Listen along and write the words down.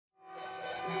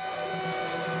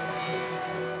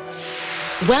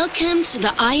Welcome to the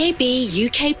IAB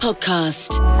UK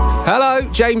podcast. Hello,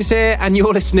 James here, and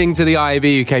you're listening to the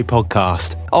IAB UK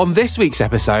podcast. On this week's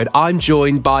episode, I'm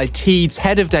joined by Teeds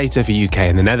Head of Data for UK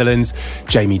and the Netherlands,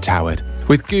 Jamie Toward.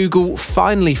 With Google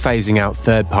finally phasing out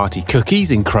third-party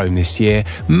cookies in Chrome this year,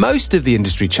 most of the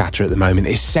industry chatter at the moment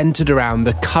is centred around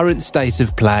the current state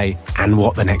of play and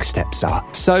what the next steps are.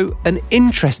 So, an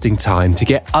interesting time to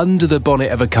get under the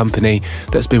bonnet of a company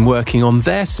that's been working on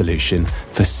their solution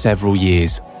for several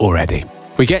years already.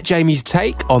 We get Jamie's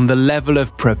take on the level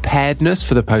of preparedness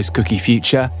for the post-cookie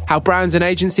future, how brands and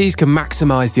agencies can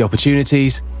maximise the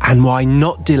opportunities, and why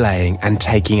not delaying and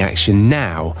taking action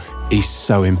now is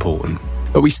so important.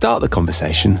 But we start the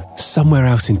conversation somewhere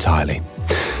else entirely.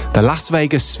 The Las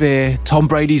Vegas Sphere, Tom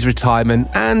Brady's retirement,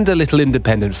 and a little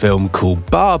independent film called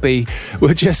Barbie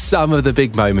were just some of the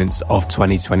big moments of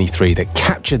 2023 that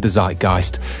captured the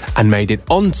zeitgeist and made it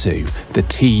onto the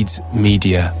Teeds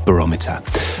Media Barometer.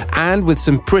 And with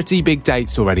some pretty big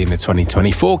dates already in the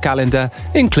 2024 calendar,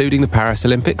 including the Paris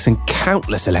Olympics and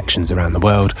countless elections around the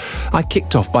world, I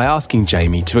kicked off by asking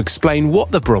Jamie to explain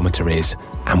what the barometer is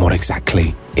and what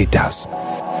exactly it does.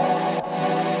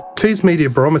 Teeds Media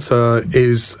Barometer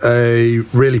is a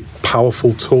really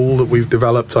powerful tool that we've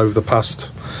developed over the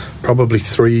past probably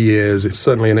 3 years. It's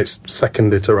certainly in its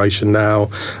second iteration now,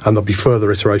 and there'll be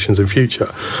further iterations in future.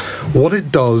 What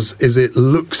it does is it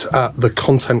looks at the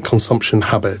content consumption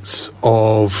habits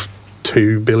of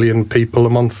 2 billion people a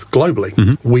month globally.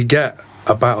 Mm-hmm. We get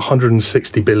about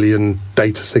 160 billion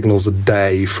data signals a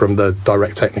day from the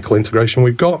direct technical integration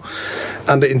we've got,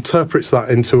 and it interprets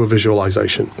that into a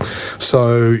visualization.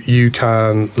 So you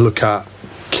can look at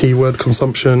keyword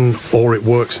consumption, or it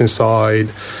works inside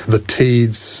the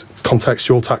Teeds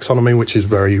contextual taxonomy, which is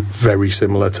very, very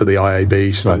similar to the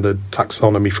IAB standard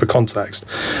taxonomy for context.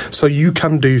 So you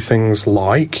can do things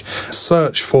like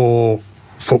search for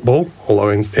football, although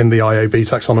in the IAB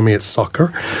taxonomy it's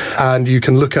soccer, and you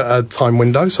can look at a time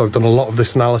window. So I've done a lot of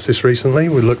this analysis recently.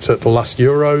 We looked at the last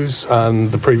Euros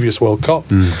and the previous World Cup,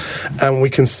 and we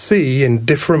can see in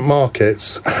different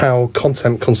markets how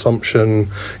content consumption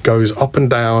goes up and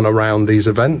down around these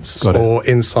events or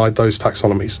inside those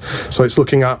taxonomies. So it's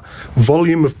looking at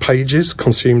volume of pages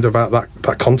consumed about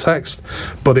that context,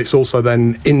 but it's also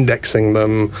then indexing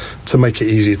them to make it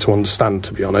easier to understand,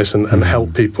 to be honest, and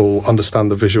help people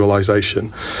understand the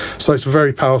visualization. So it's a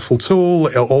very powerful tool.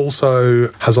 It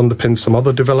also has underpinned some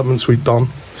other developments we've done,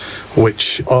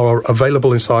 which are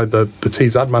available inside the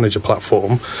Teeds Ad Manager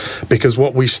platform, because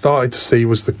what we started to see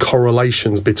was the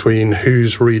correlations between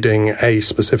who's reading a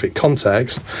specific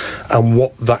context and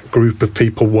what that group of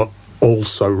people were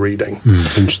also reading.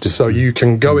 Interesting. So you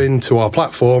can go into our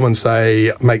platform and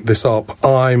say, make this up,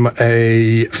 I'm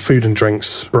a food and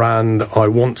drinks brand, I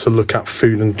want to look at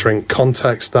food and drink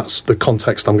context, that's the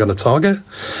context I'm going to target.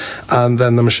 And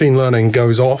then the machine learning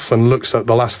goes off and looks at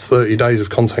the last 30 days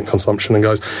of content consumption and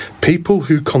goes, people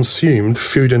who consumed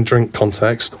food and drink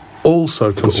context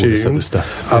also consumed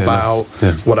about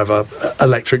whatever,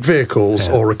 electric vehicles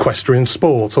or equestrian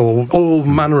sport or all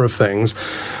manner of things.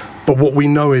 But what we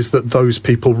know is that those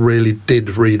people really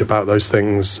did read about those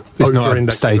things. It's not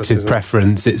a stated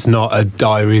preference. It's not a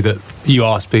diary that you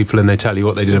ask people and they tell you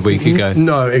what they did a week ago.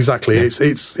 No, exactly. Yeah.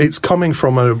 It's coming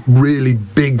from a really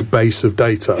big base of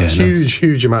data,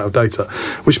 huge amount of data,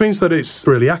 which means that it's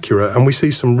really accurate. And we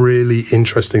see some really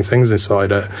interesting things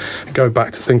inside it. Go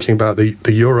back to thinking about the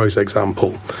Euros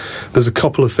example. There's a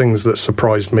couple of things that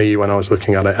surprised me when I was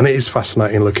looking at it, and it is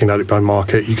fascinating looking at it by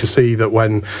market. You can see that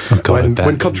when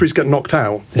countries get knocked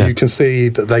out, you can see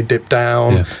that they dip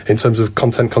down in terms of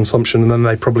content consumption, and then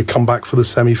they probably come back for the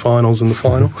semi-finals and the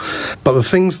final. But the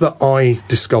things that I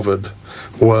discovered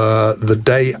were the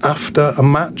day after a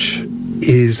match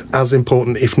is as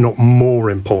important, if not more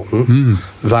important,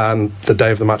 than the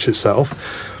day of the match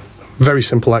itself. Very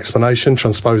simple explanation,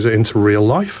 transpose it into real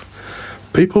life.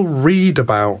 People read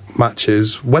about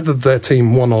matches, whether their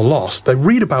team won or lost, they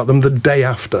read about them the day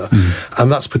after.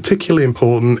 And that's particularly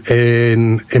important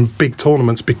in big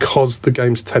tournaments because the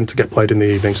games tend to get played in the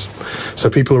evenings. So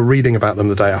people are reading about them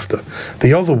the day after.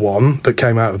 The other one that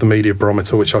came out of the Media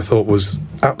Barometer, which I thought was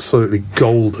absolutely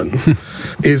golden,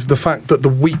 is the fact that the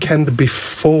weekend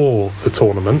before the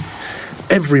tournament,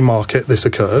 every market this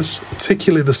occurs,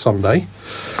 particularly the Sunday,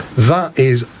 that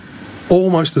is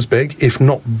almost as big, if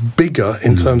not bigger,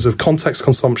 in terms of context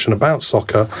consumption about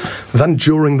soccer than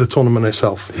during the tournament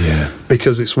itself. Yeah.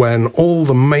 Because it's when all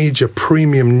the major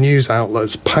premium news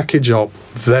outlets package up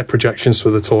their projections for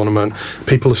the tournament.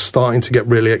 People are starting to get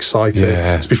really excited.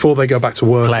 Yeah. It's before they go back to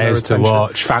work. Players to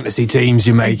watch, fantasy teams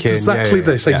you're making. Exactly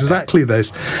this.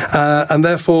 And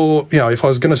therefore, if I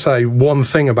was going to say one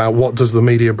thing about what does the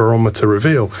media barometer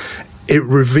reveal, it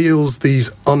reveals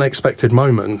these unexpected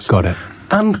moments. Got it.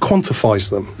 And quantifies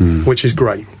them, which is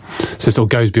great. So it sort of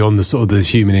goes beyond the sort of the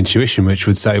human intuition, which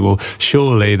would say, well,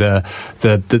 surely the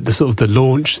sort of the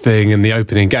launch thing and the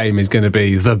opening game is going to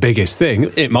be the biggest thing.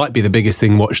 It might be the biggest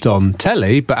thing watched on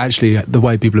telly, but actually the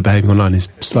way people are behaving online is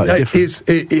slightly different.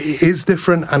 It is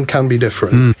different and can be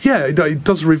different. Yeah, it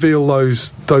does reveal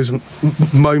those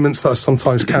moments that are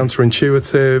sometimes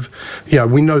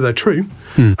counterintuitive. We know they're true,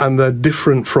 and they're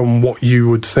different from what you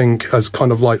would think as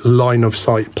kind of like line of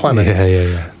sight planning.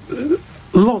 Yeah.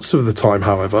 Lots of the time,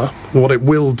 however, what it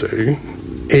will do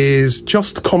is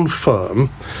just confirm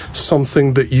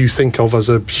something that you think of as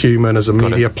a human, as a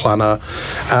media planner,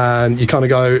 and you kind of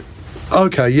go,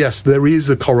 okay, yes, there is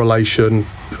a correlation.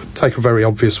 Take a very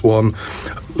obvious one,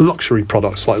 luxury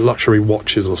products like luxury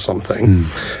watches or something.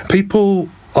 People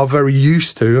are very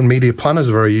used to, and media planners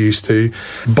are very used to,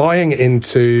 buying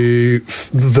into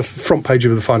the front page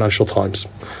of the Financial Times.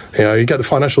 You get the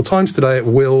Financial Times today, it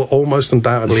will almost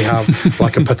undoubtedly have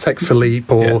like a Patek Philippe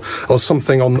or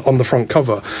something on the front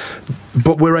cover.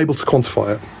 But we're able to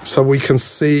quantify it. So we can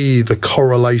see the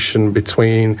correlation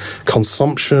between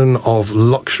consumption of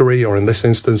luxury, or in this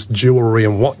instance, jewellery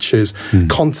and watches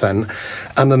content,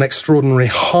 and an extraordinary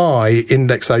high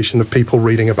indexation of people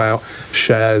reading about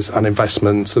shares and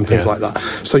investments and things like that.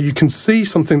 So you can see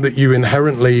something that you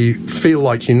inherently feel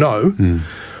like you know,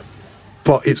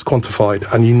 but it's quantified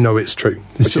and you know it's true,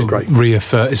 which is great. It's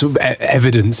sort of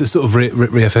evidence. It sort of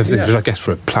reaffirms things, which I guess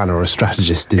for a planner or a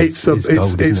strategist is gold,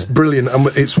 isn't it's it? brilliant, and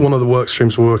it's one of the work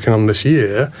streams we're working on this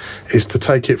year, is to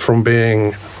take it from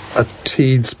being a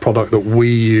Teeds product that we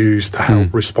use to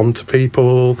help respond to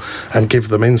people and give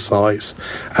them insights,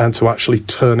 and to actually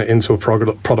turn it into a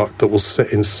product that will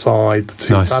sit inside the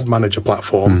Teeds Ad Manager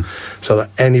platform, so that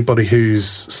anybody who's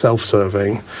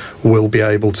self-serving will be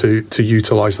able to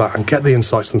utilise that and get the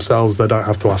insights themselves. They don't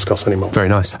have to ask us anymore. Very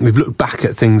nice. We've looked back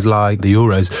at things like the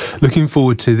Euros. Looking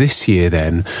forward to this year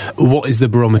then, what is the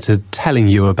barometer telling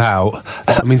you about?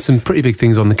 I mean, some pretty big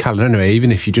things on the calendar anyway,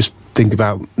 even if you just think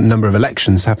about number of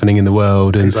elections happening in the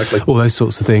world and all those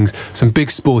sorts of things. Some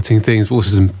big sporting things, but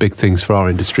also some big things for our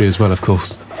industry as well, of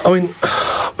course. I mean,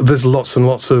 there's lots and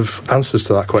lots of answers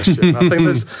to that question. I think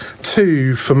there's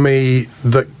two, for me,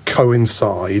 that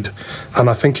coincide, and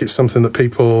I think it's something that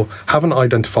people haven't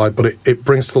identified, but it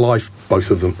brings to life both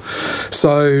of them.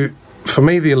 So for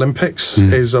me, the Olympics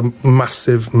is a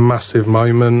massive, massive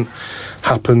moment.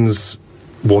 Happens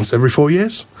once every 4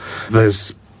 years.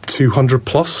 There's 200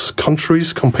 plus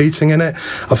countries competing in it.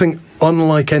 I think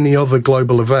unlike any other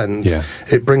global event,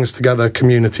 it brings together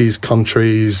communities,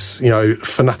 countries,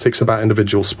 fanatics about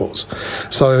individual sports.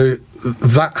 So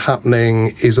that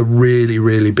happening is a really,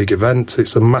 really big event.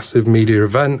 It's a massive media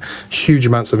event, huge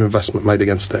amounts of investment made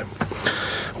against it.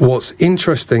 What's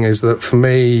interesting is that for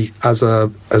me, as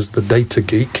the data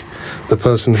geek, the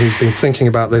person who's been thinking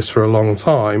about this for a long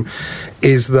time,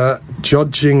 is that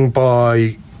judging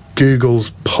by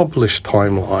Google's published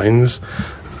timelines,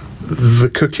 the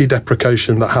cookie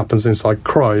deprecation that happens inside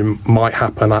Chrome might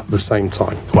happen at the same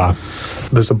time. Wow.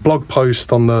 There's a blog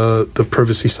post on the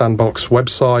Privacy Sandbox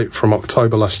website from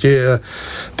October last year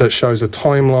that shows a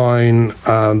timeline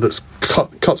that's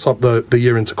cuts up the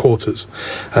year into quarters.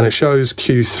 And it shows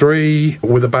Q3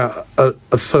 with about a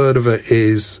third of it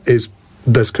is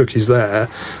there's cookies there,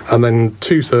 and then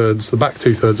the back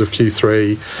two-thirds of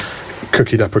Q3,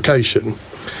 cookie deprecation.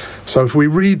 So if we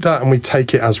read that and we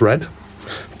take it as read,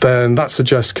 then that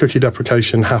suggests cookie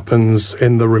deprecation happens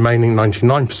in the remaining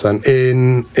 99%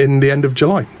 in the end of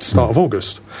July, start of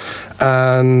August.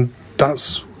 And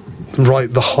that's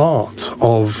right the heart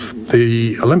of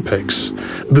the Olympics.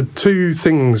 The two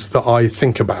things that I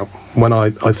think about when I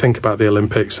think about the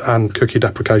Olympics and cookie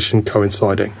deprecation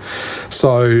coinciding.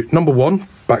 So, number one,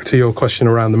 back to your question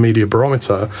around the media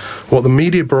barometer, what the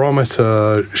media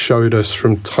barometer showed us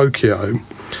from Tokyo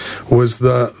was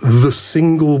that the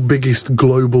single biggest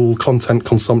global content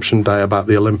consumption day about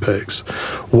the Olympics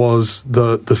was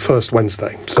the first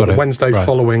Wednesday. So the Wednesday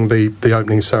following the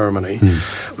opening ceremony.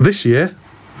 This year,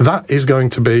 that is going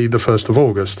to be the 1st of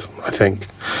August, I think,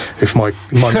 if my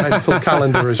mental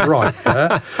calendar is right.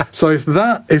 Yeah? So if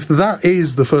that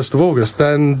is the 1st of August,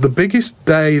 then the biggest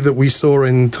day that we saw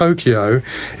in Tokyo,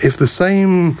 if the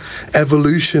same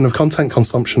evolution of content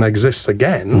consumption exists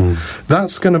again,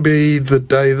 that's going to be the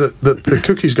day that the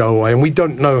cookies go away, and we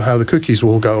don't know how the cookies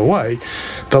will go away.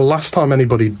 The last time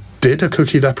anybody did a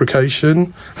cookie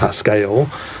deprecation at scale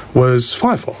was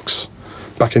Firefox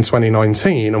back in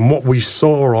 2019, and what we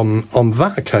saw on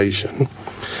that occasion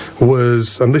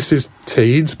was, and this is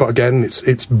TEEDS, but again,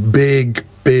 it's big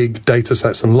data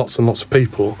sets and lots of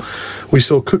people. We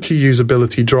saw cookie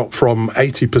usability drop from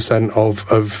 80% of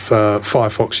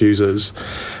Firefox users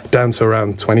down to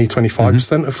around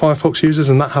 20-25% of Firefox users,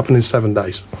 and that happened in 7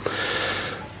 days.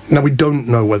 Now, we don't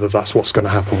know whether that's what's going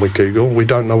to happen with Google. We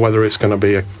don't know whether it's going to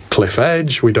be a cliff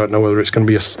edge. We don't know whether it's going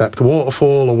to be a stepped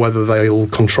waterfall, or whether they'll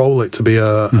control it to be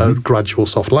a gradual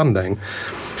soft landing.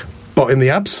 But in the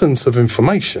absence of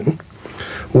information,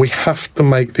 we have to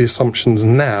make the assumptions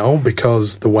now,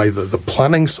 because the way that the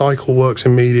planning cycle works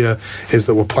in media is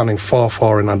that we're planning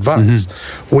far in advance.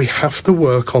 We have to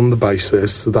work on the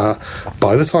basis that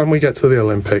by the time we get to the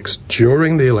Olympics,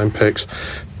 during the Olympics,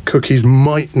 cookies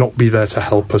might not be there to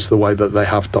help us the way that they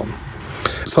have done.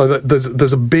 So that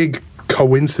there's a big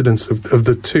coincidence of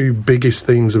the two biggest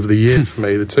themes of the year for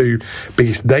me. The two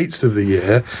biggest dates of the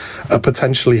year are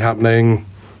potentially happening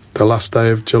the last day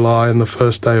of July and the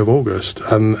first day of August.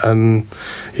 And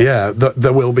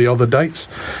there will be other dates,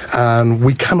 and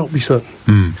we cannot be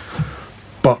certain.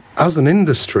 But as an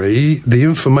industry, the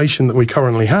information that we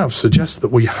currently have suggests that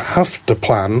we have to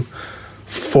plan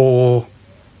for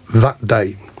that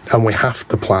date, and we have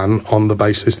to plan on the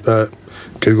basis that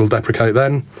Google deprecate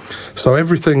then. So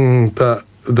everything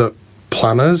that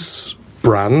planners,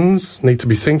 brands need to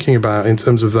be thinking about in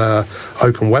terms of their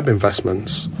open web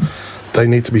investments, they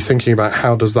need to be thinking about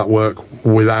how does that work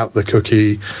without the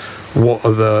cookie? What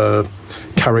are the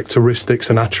characteristics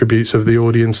and attributes of the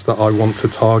audience that I want to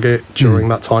target during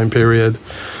that time period?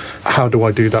 How do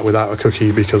I do that without a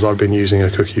cookie, because I've been using a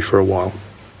cookie for a while?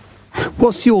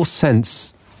 What's your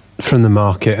sense from the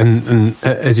market? And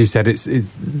as you said,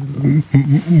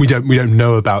 we don't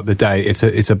know about the date.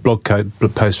 It's a blog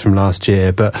post from last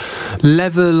year, but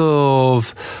level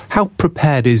of how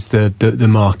prepared is the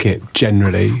market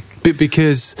generally?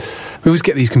 Because we always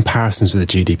get these comparisons with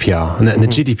the GDPR, and the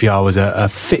GDPR was a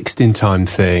fixed in time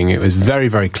thing. It was very,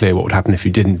 very clear what would happen if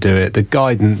you didn't do it. The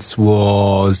guidance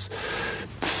was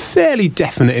fairly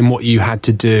definite in what you had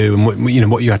to do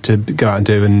and what you had to go out and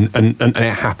do, and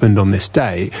it happened on this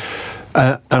day.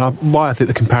 Why I think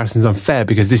the comparison is unfair,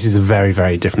 because this is a very,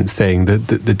 very different thing.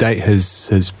 The date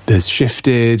has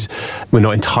shifted. We're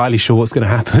not entirely sure what's going to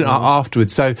happen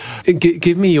afterwards. So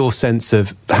give me your sense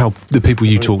of how the people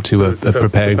you talk to are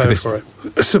preparing for this.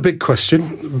 It's a big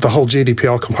question. The whole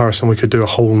GDPR comparison, we could do a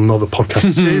whole nother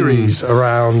podcast series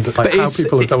around how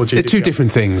people have dealt with GDPR. They're two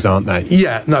different things, aren't they?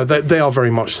 Yeah, no, they are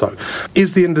very much so.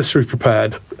 Is the industry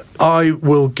prepared? I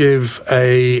will give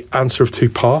an answer of two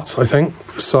parts, I think.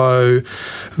 So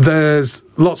there's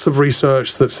lots of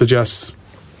research that suggests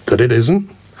that it isn't.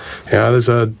 There's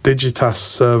a Digitas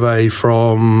survey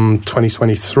from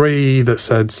 2023 that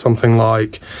said something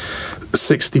like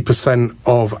 60%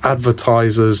 of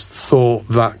advertisers thought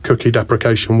that cookie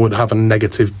deprecation would have a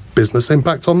negative business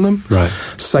impact on them. Right.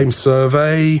 Same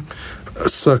survey,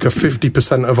 circa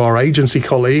 50% of our agency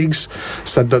colleagues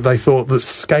said that they thought the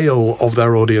scale of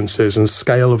their audiences and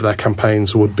scale of their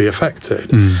campaigns would be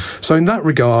affected. So in that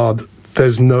regard,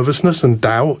 there's nervousness and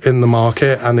doubt in the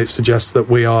market, and it suggests that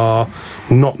we are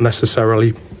not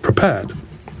necessarily prepared.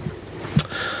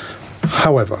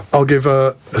 However, I'll give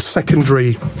a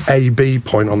secondary A-B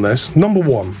point on this. Number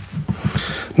one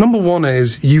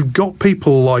is you've got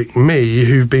people like me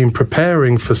who've been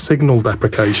preparing for signal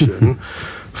deprecation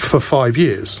for 5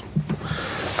 years.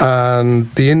 And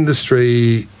the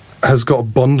industry has got a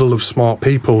bundle of smart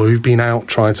people who've been out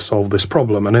trying to solve this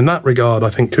problem. And in that regard, I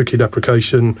think cookie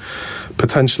deprecation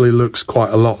potentially looks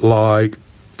quite a lot like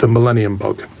the Millennium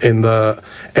Bug, in that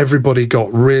everybody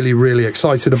got really, really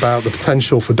excited about the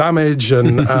potential for damage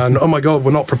and oh my God,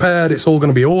 we're not prepared, it's all going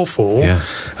to be awful. Yeah.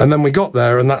 And then we got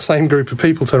there, and that same group of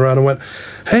people turned around and went,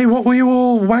 hey, what were you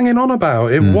all wanging on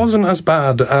about? It wasn't as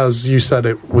bad as you said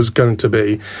it was going to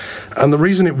be. And the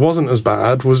reason it wasn't as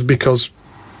bad was because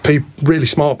really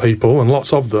smart people, and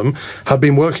lots of them, had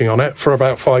been working on it for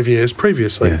about 5 years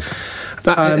previously. Yeah.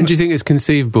 And do you think it's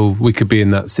conceivable we could be in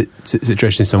that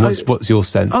situation? So what's your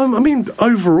sense? I mean,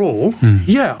 overall,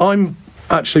 yeah, I'm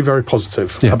actually very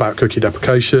positive about cookie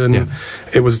deprecation. Yeah.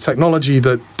 It was a technology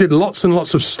that did lots and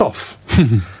lots of stuff.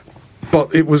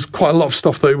 but it was quite a lot of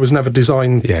stuff that it was never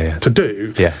designed to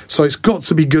do. Yeah. So it's got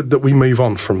to be good that we move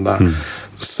on from that.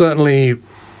 Certainly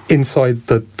inside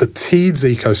the Teeds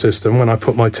ecosystem, when I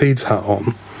put my Teeds hat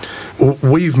on,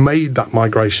 we've made that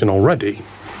migration already.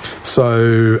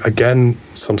 So again,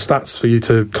 some stats for you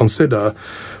to consider.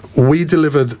 We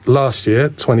delivered last year,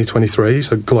 2023,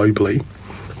 so globally,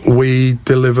 we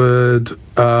delivered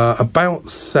about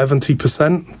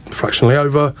 70%, fractionally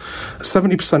over,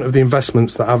 70% of the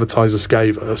investments that advertisers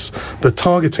gave us, the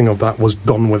targeting of that was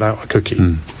done without a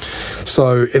cookie.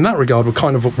 So in that regard,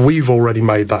 we've already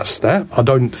made that step. I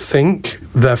don't think,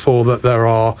 therefore, that there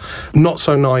are not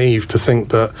so naive to think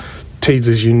that Teeds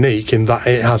is unique in that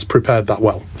it has prepared that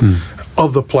well.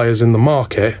 Other players in the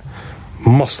market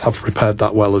must have prepared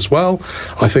that well as well.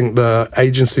 I think the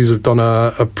agencies have done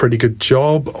a pretty good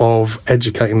job of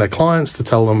educating their clients to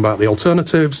tell them about the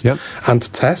alternatives and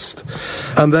to test.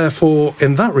 And therefore,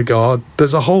 in that regard,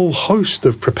 there's a whole host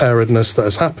of preparedness that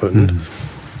has happened.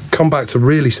 Come back to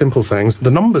really simple things.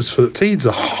 The numbers for Teeds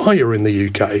are higher in the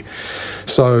UK.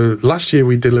 So last year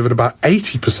we delivered about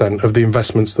 80% of the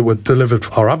investments that were delivered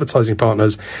for our advertising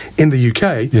partners in the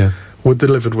UK were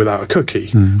delivered without a cookie,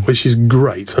 which is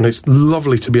great. And it's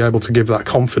lovely to be able to give that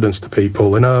confidence to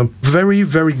people in a very,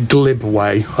 very glib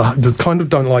way. I kind of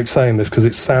don't like saying this because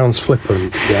it sounds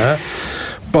flippant,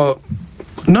 but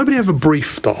nobody ever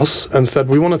briefed us and said,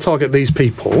 we want to target these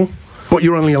people, but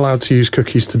you're only allowed to use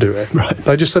cookies to do it. Right.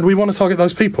 They just said, we want to target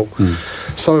those people.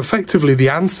 So effectively, the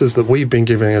answers that we've been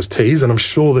giving as Teeds, and I'm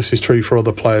sure this is true for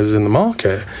other players in the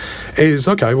market, is,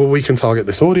 okay, well, we can target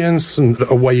this audience, and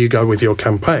away you go with your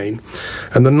campaign.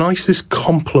 And the nicest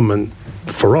compliment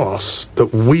for us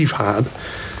that we've had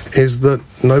is that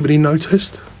nobody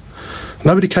noticed.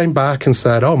 Nobody came back and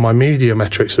said, oh, my media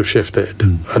metrics have shifted.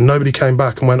 And nobody came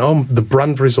back and went, oh, the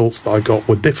brand results that I got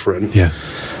were different.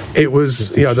 It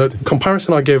was, the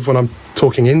comparison I give when I'm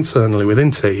talking internally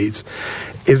within Teeds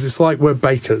is it's like we're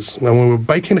bakers. And we were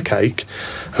baking a cake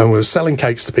and we were selling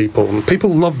cakes to people, and people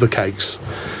loved the cakes.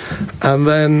 And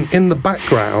then in the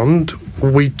background,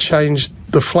 we changed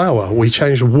the flour. We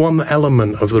changed one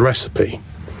element of the recipe.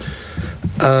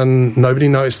 And nobody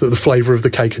noticed that the flavour of the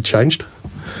cake had changed.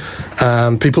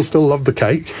 And people still loved the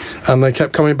cake, and they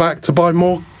kept coming back to buy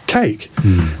more cake.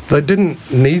 They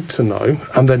didn't need to know,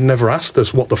 and they never asked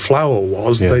us what the flour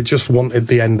was. They just wanted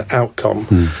the end outcome.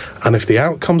 And if the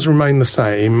outcomes remain the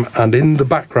same, and in the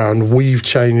background we've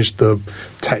changed the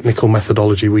technical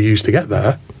methodology we use to get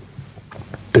there,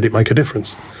 did it make a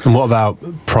difference? And what about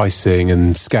pricing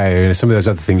and scale and some of those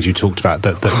other things you talked about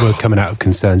that were coming out of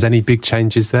concerns? Any big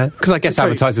changes there? Because I guess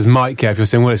advertisers might care if you're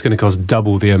saying, well, it's going to cost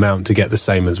double the amount to get the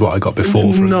same as what I got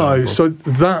before, for example. So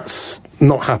that's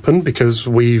not happened because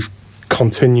we've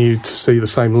continued to see the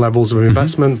same levels of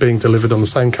investment being delivered on the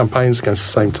same campaigns against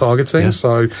the same targeting.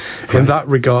 So in that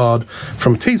regard,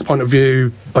 from a Teeds point of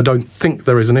view, I don't think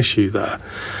there is an issue there.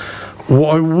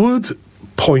 What I would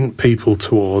point people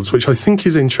towards, which I think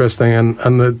is interesting, and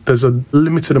there's a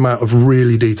limited amount of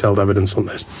really detailed evidence on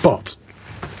this, but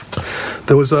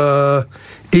there was a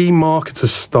eMarketer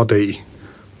study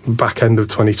back end of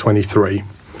 2023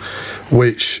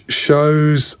 which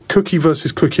shows cookie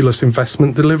versus cookieless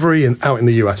investment delivery out in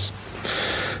the US.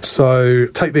 So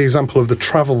take the example of the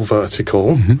travel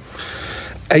vertical.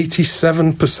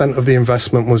 87% of the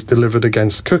investment was delivered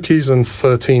against cookies and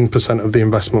 13% of the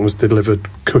investment was delivered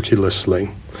cookielessly.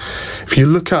 If you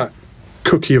look at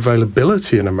cookie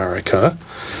availability in America,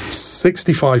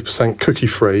 65%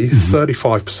 cookie-free,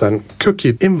 35%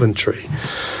 cookie inventory,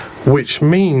 which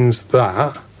means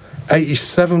that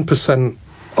 87%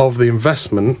 of the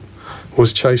investment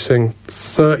was chasing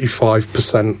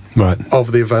 35%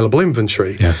 of the available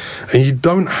inventory. And you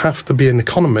don't have to be an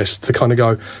economist to kind of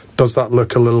go, does that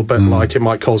look a little bit like it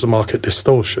might cause a market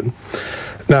distortion?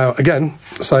 Now, again,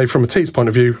 say from a Teeds point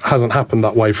of view, hasn't happened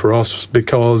that way for us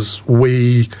because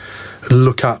we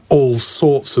look at all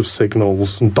sorts of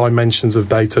signals and dimensions of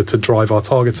data to drive our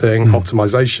targeting,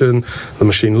 optimization, the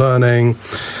machine learning,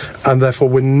 and therefore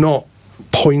we're not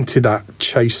pointed at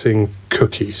chasing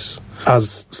cookies,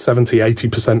 as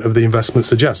 70-80% of the investment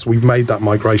suggests. We've made that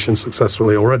migration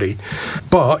successfully already.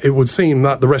 But it would seem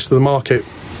that the rest of the market,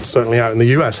 certainly out in the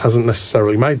US, hasn't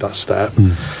necessarily made that step.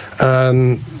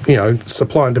 And,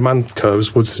 supply and demand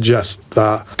curves would suggest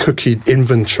that cookie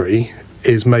inventory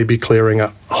is maybe clearing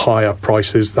at higher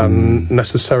prices than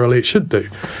necessarily it should do.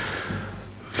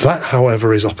 That,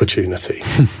 however, is opportunity.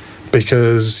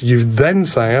 Because you then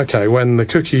say, okay, when the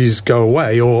cookies go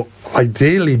away, or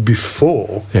ideally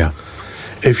before,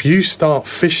 If you start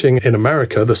fishing in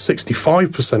America, the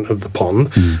 65% of the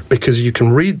pond, because you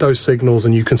can read those signals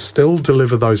and you can still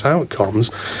deliver those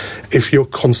outcomes, if your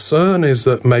concern is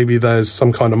that maybe there's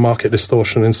some kind of market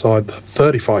distortion inside the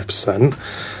 35%,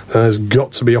 there's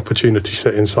got to be opportunity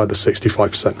sit inside the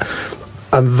 65%.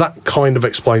 And that kind of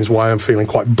explains why I'm feeling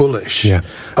quite bullish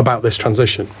about this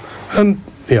transition. And,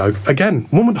 again,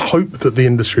 one would hope that the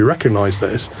industry recognise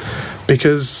this,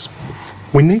 because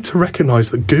we need to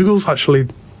recognise that Google's actually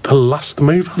the last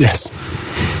mover. Yes.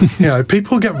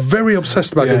 People get very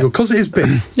obsessed about Google because it is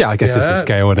big. Yeah, I guess it's a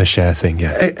scale and a share thing,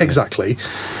 Exactly.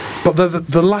 But they're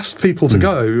the last people to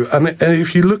go. And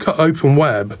if you look at open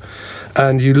web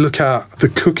and you look at the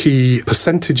cookie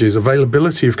percentages,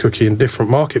 availability of cookie in different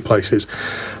marketplaces,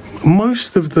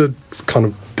 most of the kind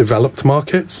of developed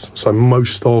markets, so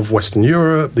most of Western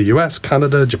Europe, the US,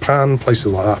 Canada, Japan,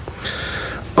 places like that,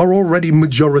 are already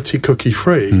majority cookie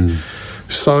free.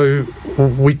 So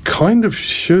we kind of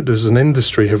should, as an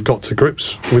industry, have got to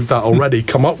grips with that already,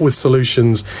 come up with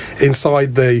solutions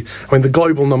inside the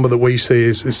global number that we see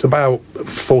is it's about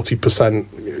 40%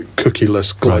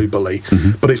 cookieless globally,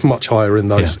 but it's much higher in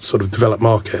those sort of developed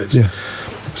markets.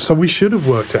 So we should have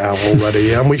worked it out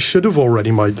already, and we should have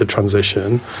already made the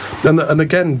transition. And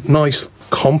again, nice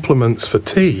compliments for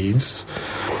Teeds.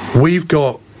 We've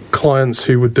got clients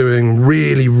who were doing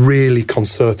really, really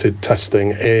concerted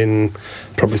testing in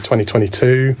probably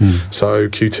 2022, so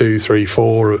Q2, 3,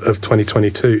 4 of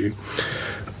 2022.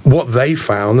 What they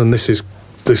found, and this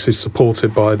is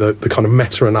supported by the kind of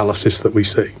meta-analysis that we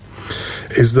see,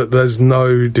 is that there's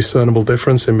no discernible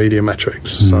difference in media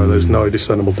metrics. So there's no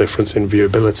discernible difference in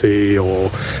viewability or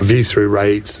view-through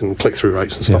rates and click-through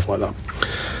rates and stuff like that.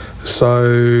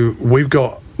 So we've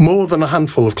got more than a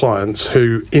handful of clients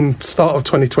who, in start of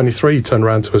 2023, turned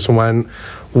around to us and went,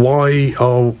 why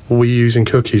are we using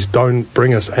cookies? Don't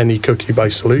bring us any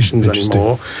cookie-based solutions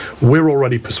anymore. We're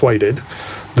already persuaded.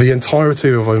 The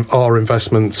entirety of our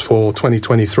investments for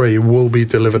 2023 will be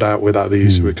delivered out without the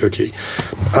use of a cookie.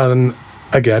 And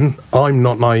again, I'm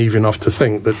not naive enough to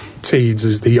think that Teeds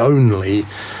is the only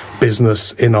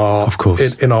business in our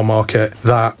market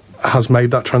that has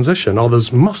made that transition.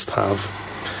 Others must have.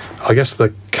 I guess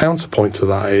the counterpoint to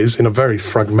that is, in a very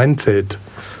fragmented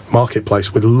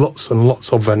marketplace with lots and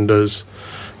lots of vendors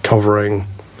covering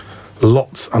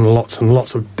lots and lots and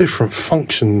lots of different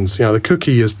functions. The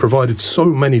cookie has provided so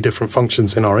many different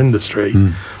functions in our industry.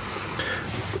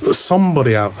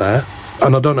 Somebody out there,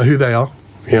 and I don't know who they are,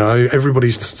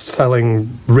 everybody's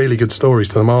selling really good stories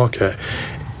to the market.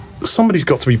 Somebody's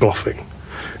got to be bluffing.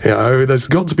 There's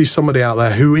got to be somebody out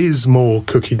there who is more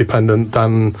cookie dependent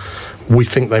than we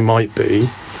think they might be,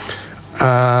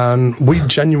 and we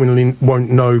genuinely won't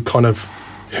know kind of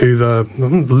who the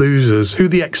losers, who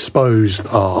the exposed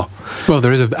are. Well,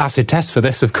 there is an acid test for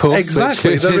this, of course.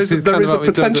 Exactly. There is a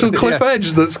potential cliff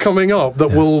edge that's coming up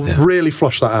that will really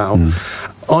flush that out.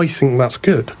 I think that's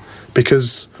good,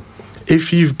 because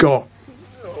if you've got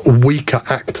weaker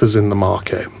actors in the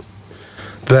market,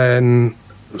 then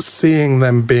seeing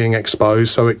them being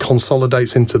exposed, so it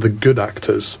consolidates into the good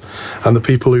actors and the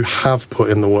people who have put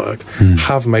in the work,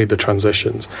 have made the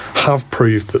transitions, have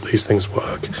proved that these things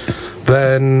work,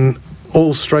 then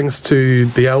all strength to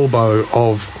the elbow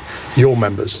of your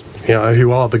members,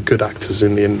 who are the good actors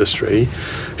in the industry,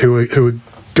 who are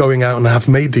going out and have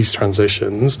made these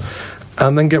transitions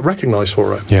and then get recognised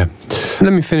for it. Yeah.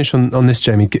 Let me finish on this,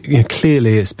 Jamie.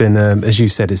 Clearly, it's been, as you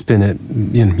said, it's been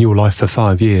your life for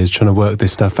 5 years trying to work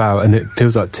this stuff out, and it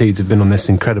feels like Teeds have been on this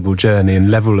incredible journey,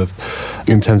 and level of,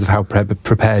 in terms of how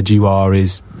prepared you are,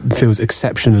 feels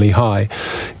exceptionally high.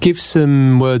 Give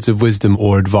some words of wisdom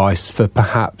or advice for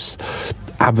perhaps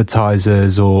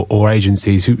advertisers or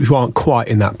agencies who aren't quite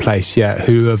in that place yet,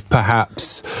 who have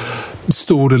perhaps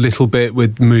stalled a little bit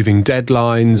with moving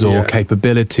deadlines or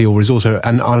capability or resource,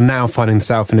 and are now finding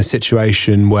themselves in a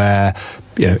situation where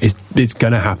it's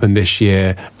going to happen this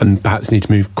year and perhaps need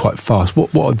to move quite fast.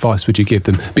 What advice would you give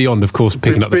them, beyond, of course,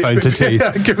 picking up the phone to Teeds?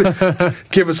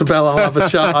 Give us a bell, I'll have a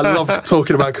chat. I love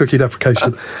talking about cookie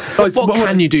deprecation. What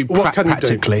can you do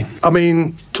practically? I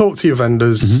mean, talk to your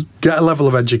vendors, get a level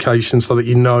of education so that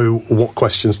you know what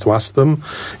questions to ask them.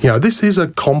 This is a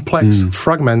complex,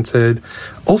 fragmented,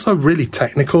 also really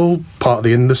technical part of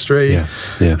the industry,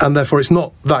 and therefore it's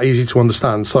not that easy to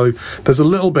understand. So there's a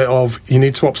little bit of, you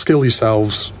need to upskill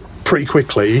yourselves pretty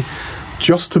quickly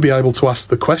just to be able to ask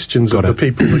the questions of the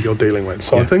people that you're dealing with.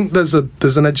 So I think there's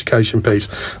an education piece.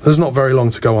 There's not very long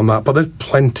to go on that, but there's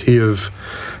plenty of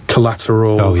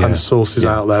collateral and sources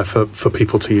out there for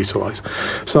people to utilise.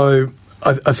 So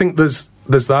I think there's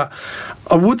there's that.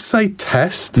 I would say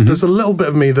test. There's a little bit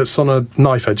of me that's on a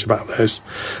knife edge about this.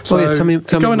 So tell me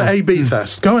go and more. A/B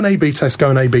test. Go and A/B test. Go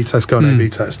and A/B test. Go and A/B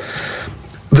test.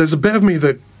 There's a bit of me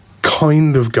that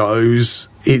kind of goes,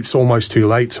 it's almost too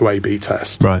late to A/B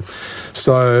test. Right.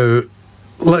 So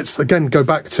let's again go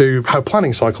back to how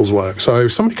planning cycles work. So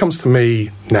if somebody comes to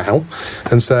me now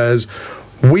and says,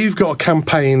 we've got a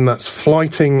campaign that's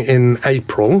flighting in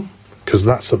April, because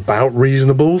that's about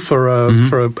reasonable for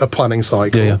a planning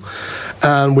cycle,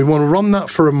 and we want to run that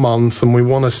for a month, and we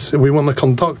want to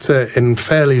conduct it in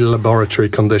fairly laboratory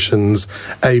conditions,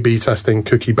 A/B testing,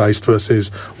 cookie-based versus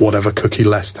whatever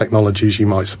cookie-less technologies you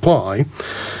might supply.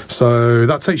 So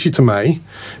that takes you to May.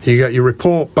 You get your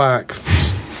report back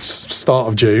start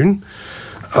of June,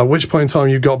 at which point in time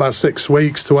you've got about 6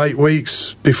 weeks to 8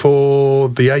 weeks before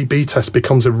the A/B test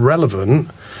becomes irrelevant,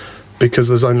 because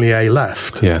there's only A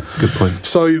left. Yeah, good point.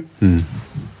 So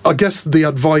I guess the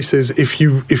advice is, if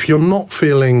you're not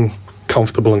feeling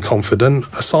comfortable and confident,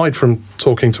 aside from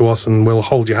talking to us and we'll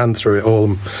hold your hand through it all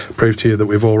and prove to you that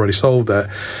we've already solved it,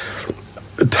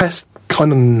 test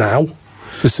kind of now.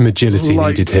 There's some agility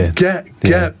needed here. Get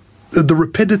the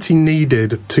rapidity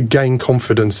needed to gain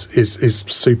confidence is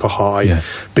super high,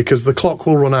 because the clock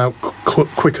will run out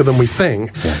quicker than we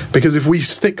think. Because if we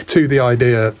stick to the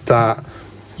idea that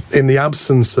in the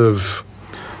absence of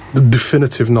the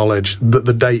definitive knowledge that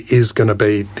the date is going to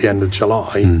be the end of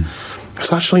July,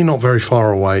 it's actually not very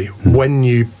far away when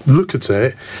you look at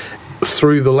it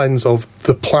through the lens of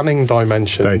the planning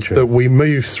dimensions that we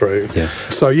move through.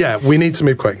 So we need to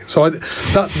move quick. So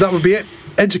that would be it.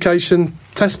 Education,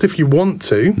 test if you want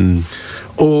to,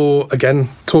 or again,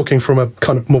 talking from a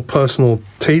kind of more personal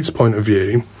Teeds point of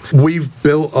view, we've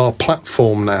built our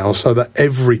platform now so that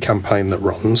every campaign that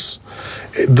runs,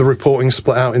 the reporting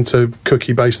split out into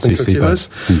cookie-based and cookieless.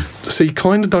 So you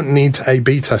kind of don't need to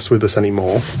A/B test with us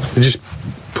anymore. You just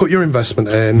put your investment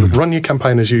in, run your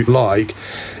campaign as you like.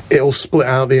 It'll split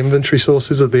out the inventory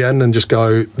sources at the end and just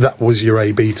go, that was your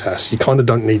A/B test. You kind of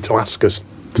don't need to ask us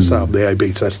to set up the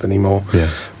A/B test anymore.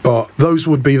 But those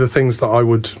would be the things that I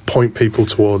would point people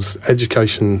towards.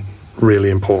 Education, really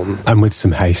important. And with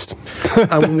some haste.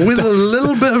 And with a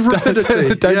little bit of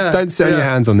rapidity. Don't sit on your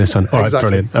hands on this one. All right,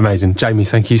 brilliant. Amazing. Jamie,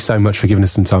 thank you so much for giving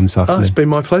us some time this afternoon. It's been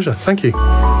my pleasure. Thank you.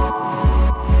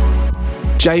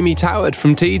 Jamie Toward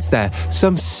from Teeds there.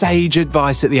 Some sage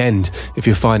advice at the end if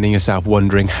you're finding yourself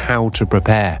wondering how to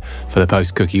prepare for the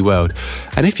post-cookie world.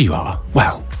 And if you are,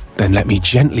 well, then let me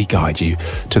gently guide you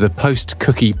to the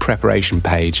post-cookie preparation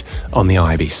page on the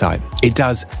IAB site. It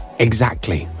does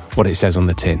exactly what it says on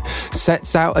the tin.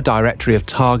 Sets out a directory of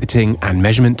targeting and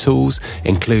measurement tools,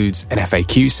 includes an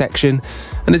FAQ section,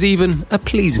 and there's even a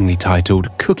pleasingly titled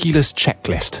cookieless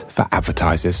checklist for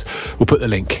advertisers. We'll put the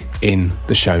link in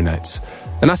the show notes.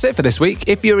 And that's it for this week.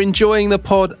 If you're enjoying the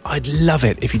pod, I'd love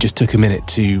it if you just took a minute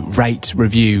to rate,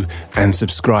 review, and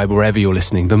subscribe wherever you're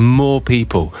listening. The more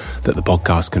people that the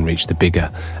podcast can reach, the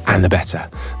bigger and the better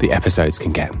the episodes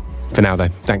can get. For now, though,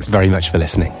 thanks very much for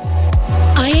listening.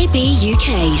 IAB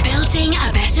UK, building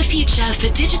a better future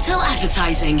for digital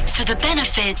advertising for the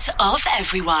benefit of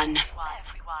everyone.